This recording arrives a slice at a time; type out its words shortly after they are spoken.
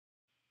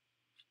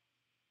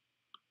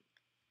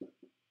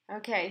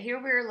Okay, here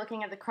we're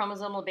looking at the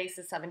chromosomal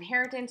basis of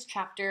inheritance,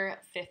 chapter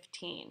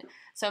 15.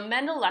 So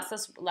Mendel left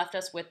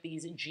us with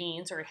these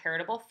genes or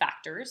heritable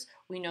factors.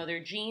 We know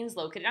they're genes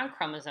located on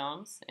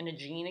chromosomes, and a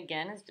gene,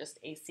 again, is just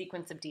a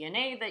sequence of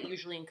DNA that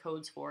usually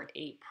encodes for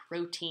a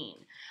protein.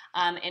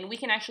 And we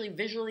can actually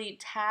visually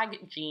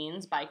tag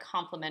genes by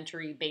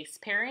complementary base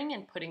pairing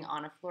and putting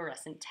on a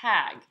fluorescent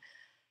tag.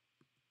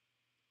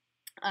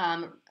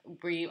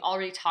 We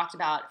already talked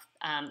about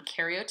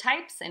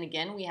karyotypes, and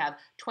again, we have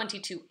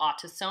 22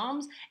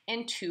 autosomes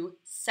and 2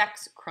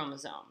 sex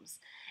chromosomes.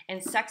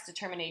 And sex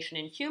determination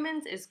in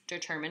humans is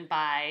determined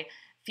by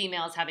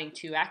females having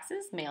 2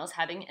 X's, males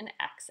having an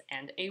X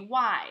and a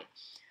Y.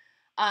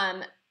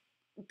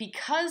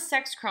 Because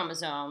sex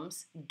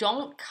chromosomes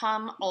don't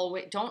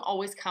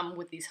always come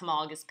with these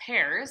homologous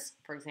pairs,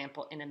 for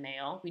example, in a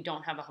male, we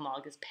don't have a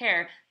homologous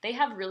pair, they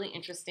have really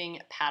interesting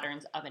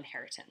patterns of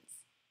inheritance.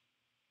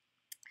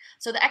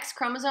 So the X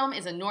chromosome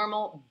is a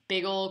normal,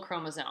 big old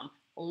chromosome,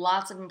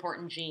 lots of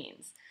important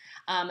genes.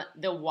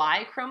 The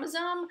Y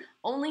chromosome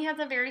only has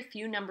a very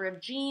few number of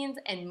genes,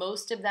 and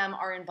most of them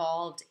are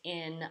involved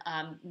in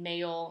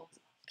male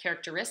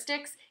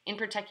characteristics. In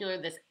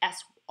particular, this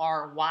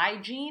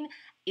SRY gene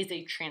is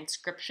a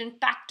transcription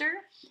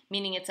factor,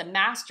 meaning it's a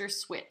master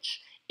switch.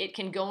 It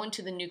can go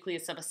into the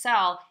nucleus of a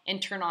cell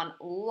and turn on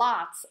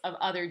lots of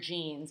other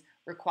genes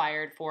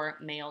required for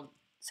male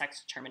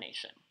sex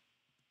determination.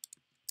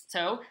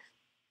 So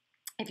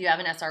if you have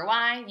an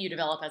SRY, you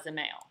develop as a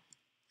male.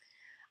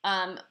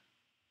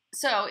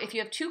 So if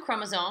you have 2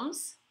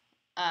 chromosomes,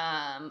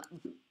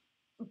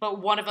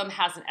 but one of them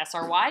has an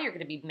SRY, you're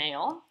going to be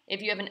male.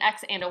 If you have an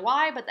X and a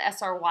Y, but the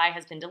SRY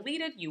has been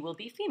deleted, you will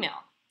be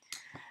female.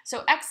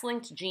 So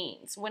X-linked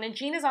genes. When a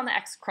gene is on the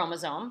X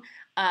chromosome,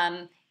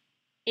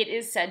 it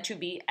is said to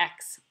be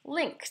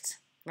X-linked,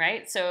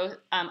 right? So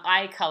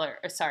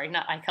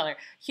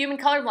human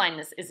color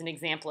blindness is an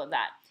example of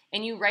that.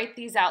 And you write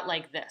these out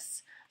like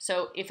this.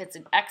 So if it's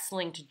an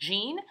X-linked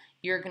gene,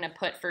 you're going to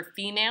put for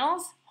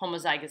females,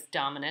 homozygous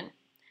dominant.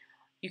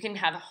 You can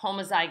have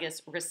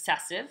homozygous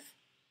recessive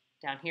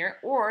down here,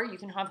 or you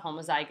can have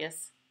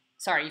heterozygous.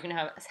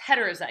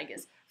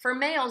 For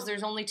males,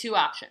 there's only 2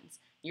 options.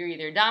 You're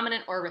either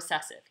dominant or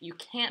recessive. You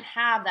can't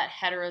have that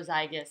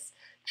heterozygous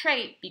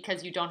trait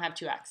because you don't have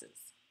 2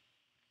 X's.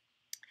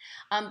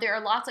 There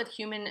are lots of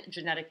human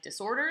genetic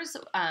disorders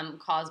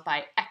caused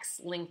by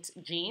X-linked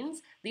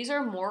genes. These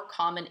are more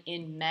common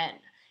in men.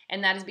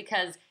 And that is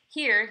because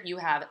here you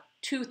have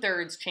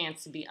 2/3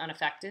 chance to be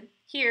unaffected.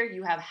 Here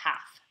you have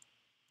half.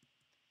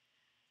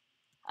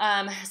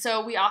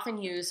 So we often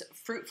use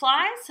fruit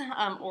flies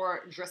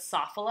or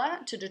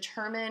Drosophila to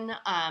determine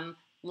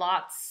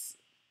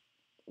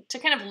to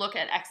kind of look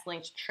at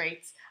X-linked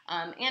traits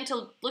and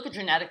to look at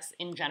genetics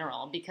in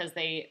general, because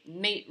they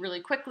mate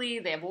really quickly,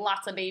 they have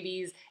lots of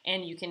babies,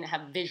 and you can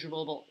have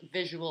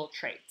visual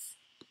traits.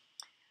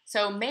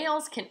 So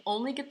males can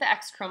only get the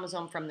X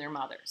chromosome from their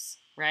mothers,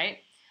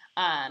 right?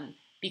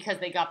 Because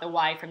they got the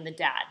Y from the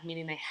dad,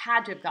 meaning they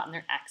had to have gotten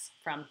their X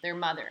from their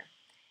mother.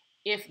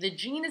 If the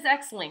gene is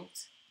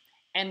X-linked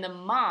and the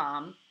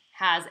mom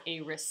has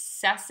a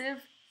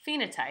recessive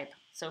phenotype,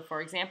 so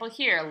for example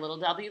here, little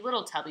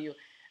w,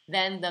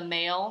 then the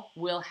male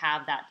will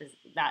have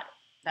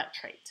that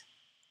trait.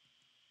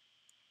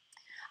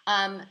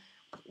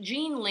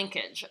 Gene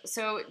linkage.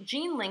 So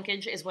gene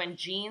linkage is when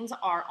genes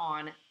are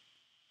on,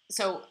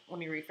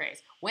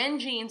 when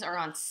genes are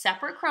on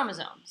separate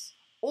chromosomes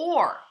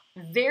or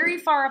very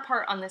far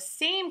apart on the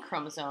same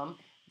chromosome,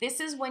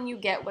 this is when you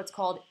get what's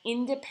called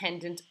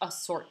independent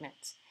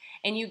assortment.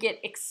 And you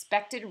get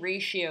expected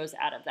ratios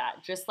out of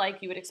that, just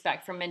like you would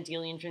expect from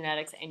Mendelian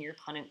genetics and your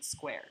Punnett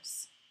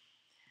squares.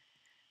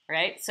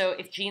 Right? So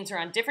if genes are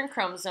on different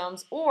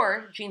chromosomes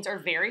or genes are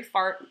very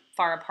far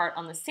apart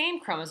on the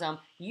same chromosome,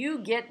 you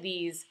get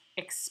these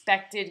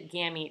expected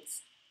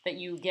gametes that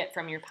you get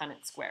from your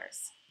Punnett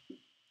squares.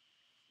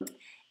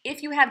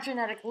 If you have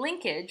genetic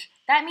linkage,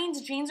 that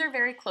means genes are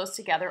very close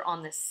together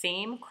on the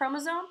same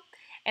chromosome,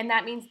 and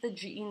that means the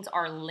genes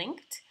are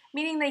linked,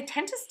 meaning they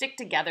tend to stick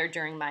together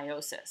during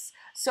meiosis.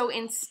 So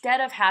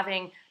instead of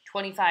having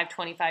 25,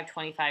 25,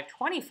 25,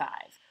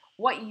 25,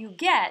 what you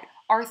get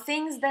are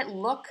things that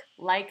look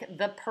like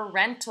the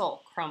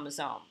parental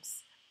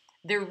chromosomes.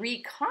 The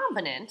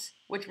recombinant,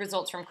 which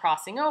results from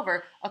crossing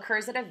over,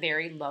 occurs at a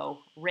very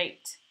low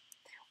rate.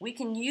 We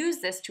can use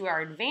this to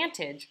our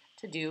advantage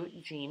to do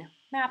gene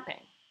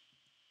mapping.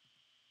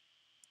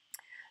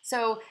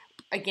 So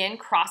again,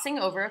 crossing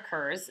over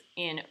occurs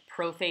in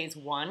prophase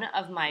 1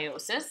 of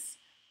meiosis.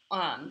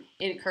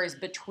 It occurs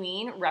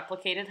between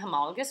replicated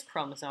homologous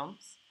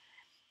chromosomes,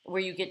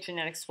 where you get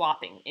genetic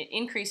swapping. It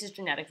increases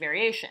genetic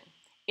variation.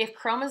 If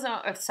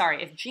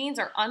genes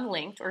are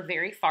unlinked or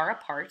very far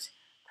apart,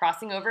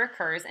 crossing over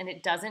occurs and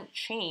it doesn't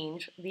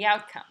change the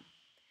outcome.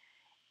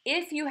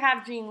 If you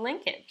have gene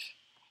linkage,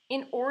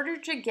 in order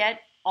to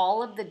get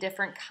all of the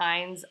different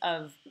kinds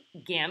of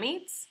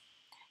gametes,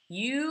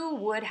 you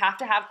would have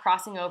to have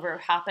crossing over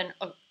happen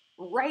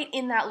right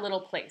in that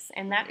little place,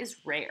 and that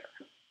is rare.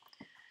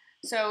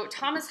 So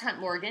Thomas Hunt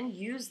Morgan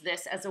used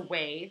this as a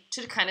way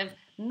to kind of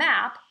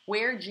map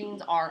where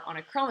genes are on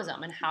a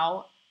chromosome and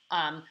how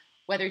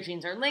whether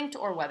genes are linked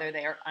or whether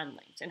they are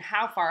unlinked and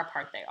how far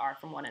apart they are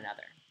from one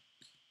another.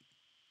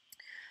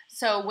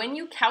 So when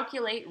you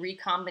calculate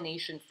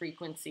recombination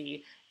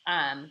frequency,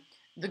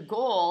 the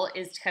goal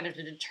is kind of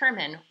to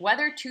determine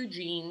whether two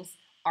genes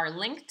are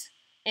linked,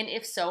 and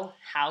if so,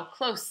 how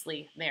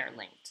closely they are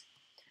linked.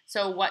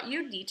 So what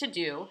you need to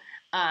do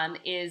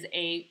is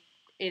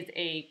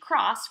a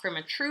cross from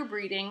a true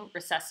breeding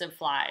recessive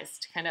flies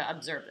to kind of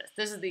observe this.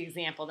 This is the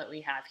example that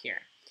we have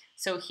here.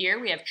 So here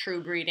we have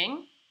true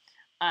breeding,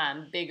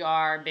 big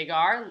R, big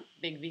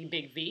V,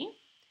 big V.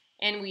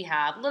 And we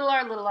have little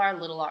r, little r,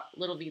 little r,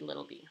 little v,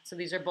 little v. So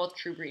these are both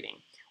true breeding.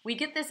 We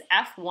get this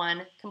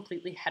F1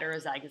 completely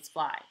heterozygous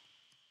fly.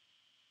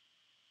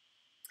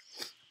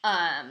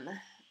 And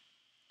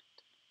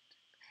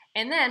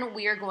then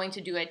we are going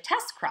to do a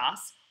test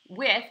cross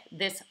with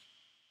this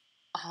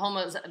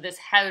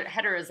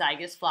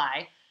heterozygous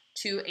fly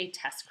to a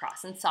test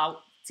cross and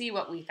see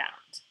what we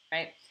found,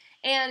 right?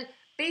 And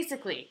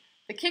basically,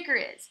 the kicker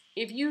is,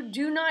 if you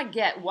do not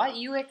get what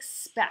you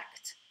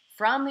expect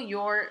from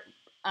your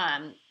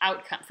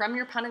outcome, from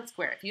your Punnett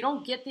square, if you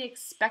don't get the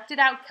expected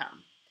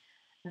outcome,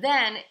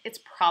 then it's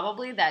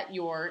probably that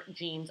your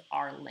genes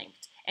are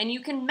linked. And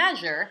you can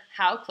measure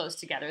how close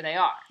together they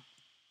are.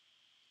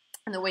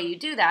 And the way you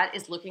do that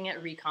is looking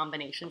at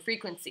recombination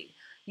frequency.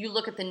 You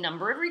look at the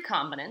number of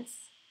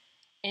recombinants,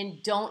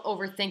 and don't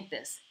overthink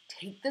this.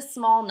 Take the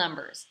small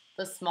numbers.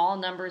 The small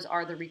numbers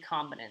are the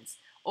recombinants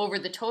over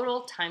the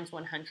total times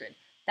 100.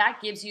 That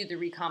gives you the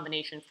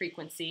recombination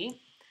frequency.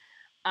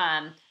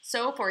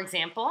 So for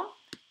example,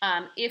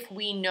 if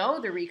we know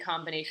the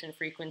recombination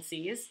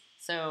frequencies,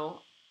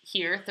 so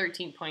here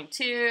 13.2,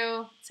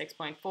 6.4,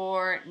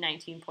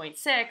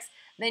 19.6,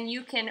 then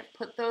you can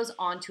put those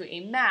onto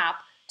a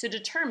map to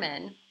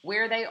determine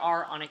where they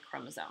are on a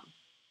chromosome.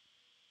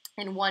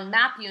 And one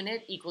map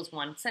unit equals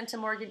 1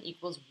 centimorgan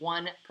equals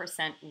 1%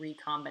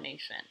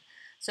 recombination.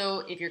 So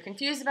if you're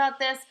confused about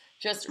this,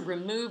 just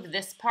remove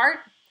this part,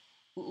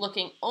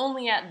 looking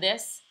only at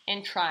this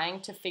and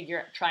trying to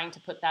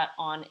put that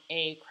on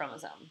a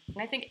chromosome.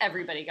 And I think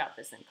everybody got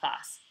this in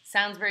class.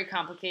 Sounds very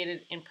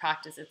complicated. In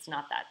practice, it's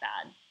not that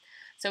bad.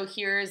 So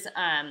here's,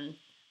 I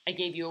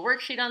gave you a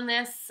worksheet on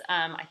this.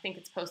 I think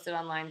it's posted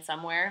online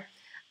somewhere.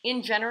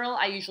 In general,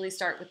 I usually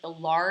start with the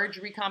large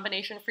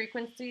recombination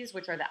frequencies,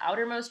 which are the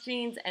outermost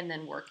genes, and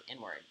then work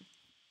inward.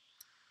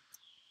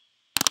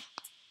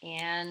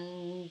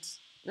 And,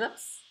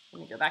 oops,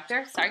 let me go back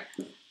there, sorry.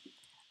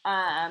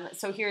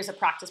 So here's a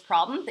practice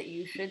problem that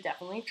you should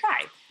definitely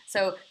try.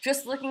 So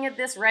just looking at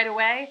this right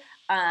away,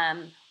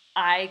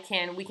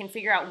 we can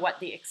figure out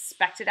what the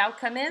expected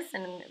outcome is,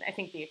 and I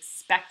think the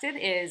expected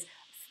is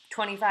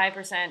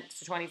 25%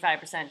 to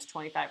 25% to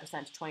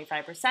 25% to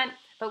 25%,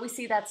 but we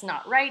see that's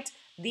not right.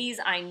 These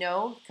I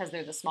know, because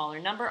they're the smaller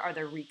number, are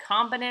the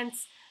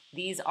recombinants.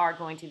 These are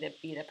going to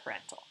be the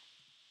parental.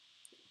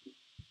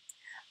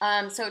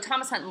 So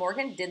Thomas Hunt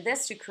Morgan did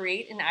this to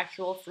create an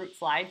actual fruit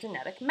fly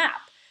genetic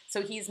map.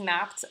 So he's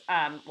mapped,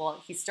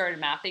 he started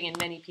mapping, and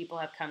many people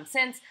have come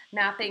since,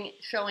 mapping,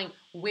 showing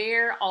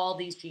where all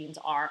these genes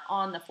are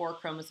on the 4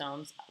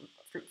 chromosomes of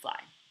fruit fly.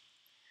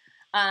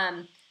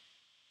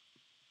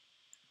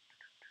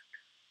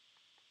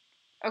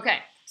 Okay,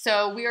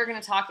 so we are going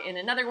to talk in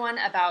another one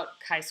about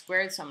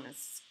chi-squared, so I'm going to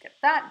skip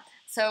that.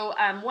 So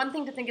one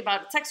thing to think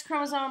about sex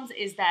chromosomes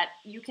is that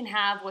you can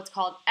have what's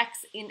called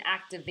X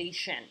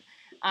inactivation.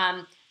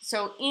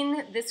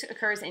 This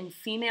occurs in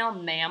female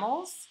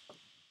mammals.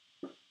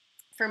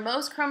 For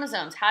most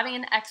chromosomes, having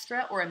an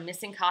extra or a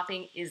missing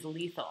copy is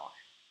lethal.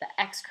 The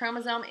X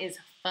chromosome is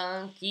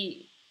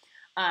funky.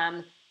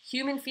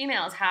 Human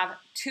females have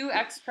 2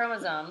 X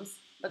chromosomes,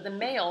 but the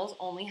males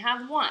only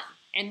have 1.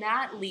 And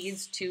that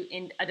leads to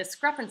a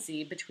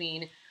discrepancy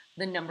between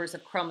the numbers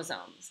of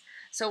chromosomes.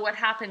 So what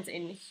happens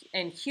in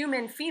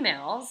human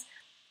females,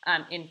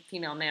 in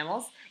female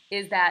mammals,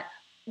 is that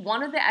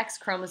one of the X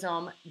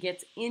chromosome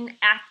gets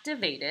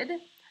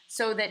inactivated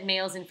so that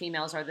males and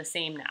females are the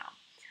same now.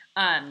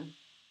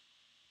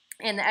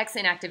 And the X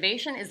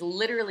inactivation is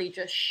literally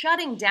just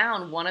shutting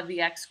down one of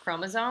the X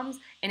chromosomes,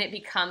 and it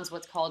becomes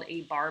what's called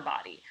a bar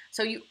body.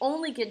 So you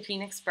only get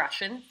gene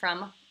expression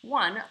from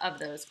one of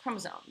those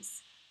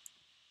chromosomes.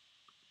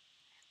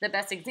 The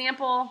best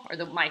example,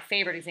 or my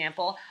favorite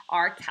example,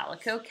 are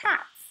calico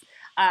cats,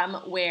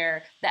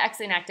 where the X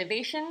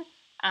inactivation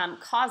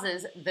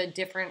causes the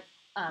different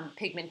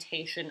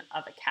pigmentation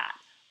of a cat.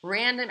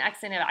 Random X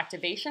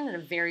inactivation in a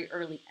very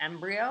early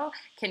embryo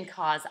can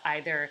cause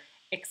either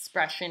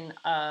expression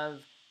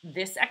of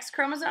this X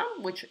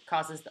chromosome, which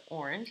causes the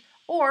orange,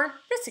 or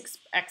this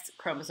X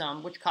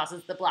chromosome, which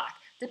causes the black,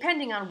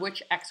 depending on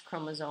which X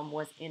chromosome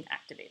was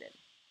inactivated.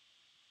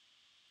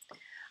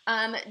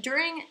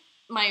 During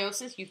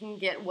meiosis, you can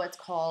get what's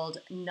called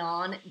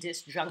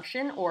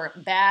non-disjunction or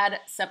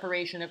bad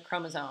separation of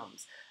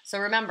chromosomes. So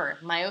remember,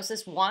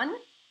 meiosis 1,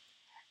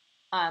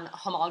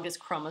 homologous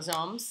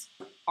chromosomes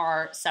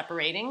are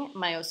separating.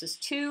 Meiosis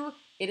 2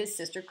 it is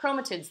sister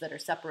chromatids that are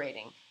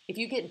separating. If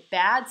you get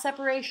bad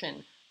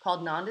separation,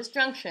 called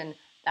non-disjunction,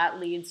 that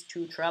leads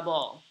to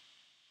trouble.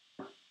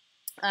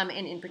 And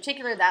in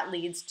particular, that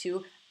leads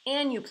to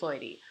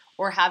aneuploidy,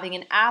 or having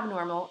an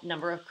abnormal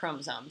number of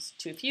chromosomes,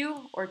 too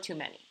few or too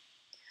many.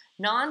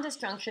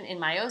 Non-disjunction in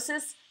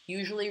meiosis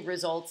usually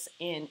results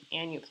in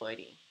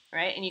aneuploidy,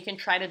 right? And you can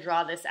try to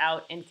draw this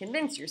out and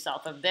convince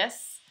yourself of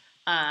this,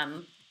 but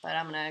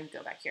I'm going to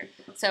go back here.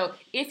 So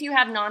if you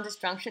have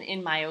non-disjunction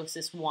in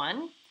meiosis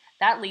 1,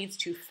 that leads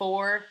to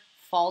 4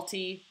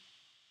 faulty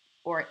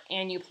or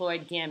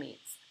aneuploid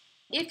gametes.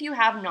 If you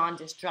have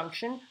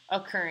non-disjunction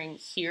occurring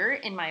here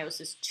in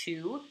meiosis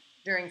 2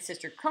 during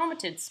sister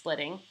chromatid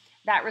splitting,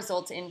 that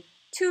results in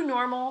 2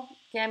 normal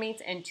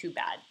gametes and 2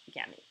 bad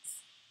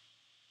gametes.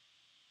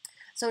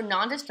 So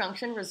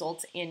non-disjunction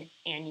results in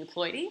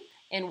aneuploidy,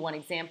 and one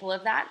example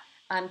of that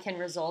can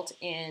result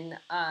in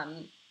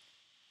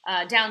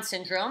Down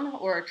syndrome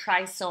or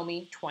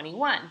trisomy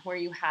 21, where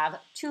you have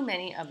too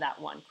many of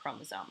that one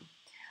chromosome.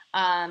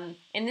 And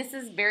this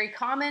is very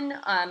common,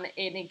 and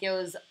it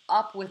goes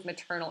up with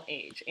maternal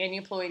age.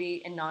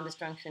 Aneuploidy and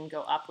non-disjunction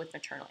go up with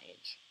maternal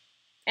age.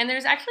 And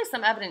there's actually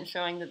some evidence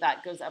showing that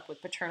that goes up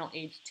with paternal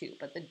age too,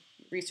 but the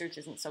research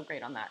isn't so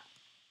great on that.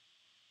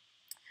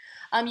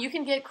 You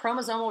can get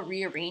chromosomal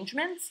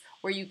rearrangements,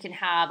 where you can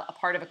have a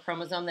part of a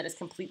chromosome that is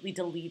completely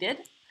deleted.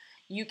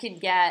 You can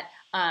get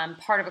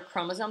part of a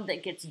chromosome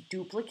that gets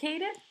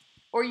duplicated,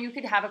 or you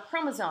could have a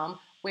chromosome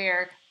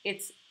where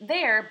it's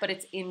there, but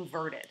it's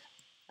inverted,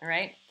 all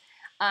right?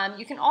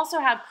 You can also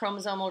have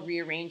chromosomal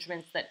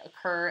rearrangements that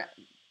occur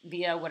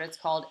via what is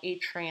called a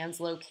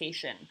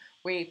translocation,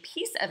 where a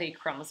piece of a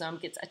chromosome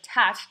gets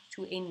attached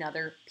to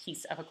another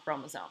piece of a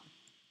chromosome.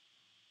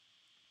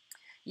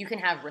 You can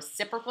have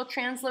reciprocal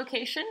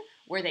translocation,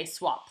 where they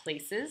swap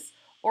places,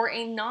 or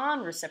a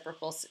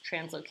non-reciprocal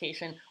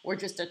translocation, where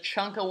just a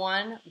chunk of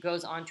one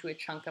goes onto a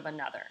chunk of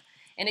another.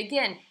 And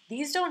again,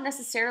 these don't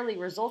necessarily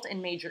result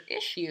in major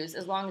issues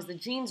as long as the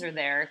genes are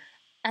there,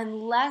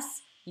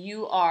 unless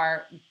you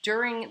are,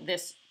 during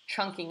this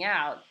chunking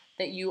out,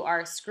 that you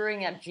are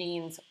screwing up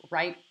genes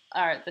right,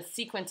 or the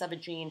sequence of a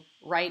gene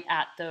right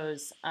at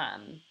those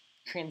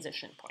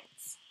transition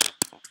points.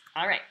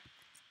 All right,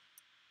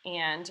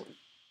 and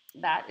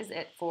that is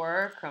it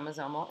for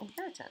chromosomal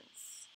inheritance.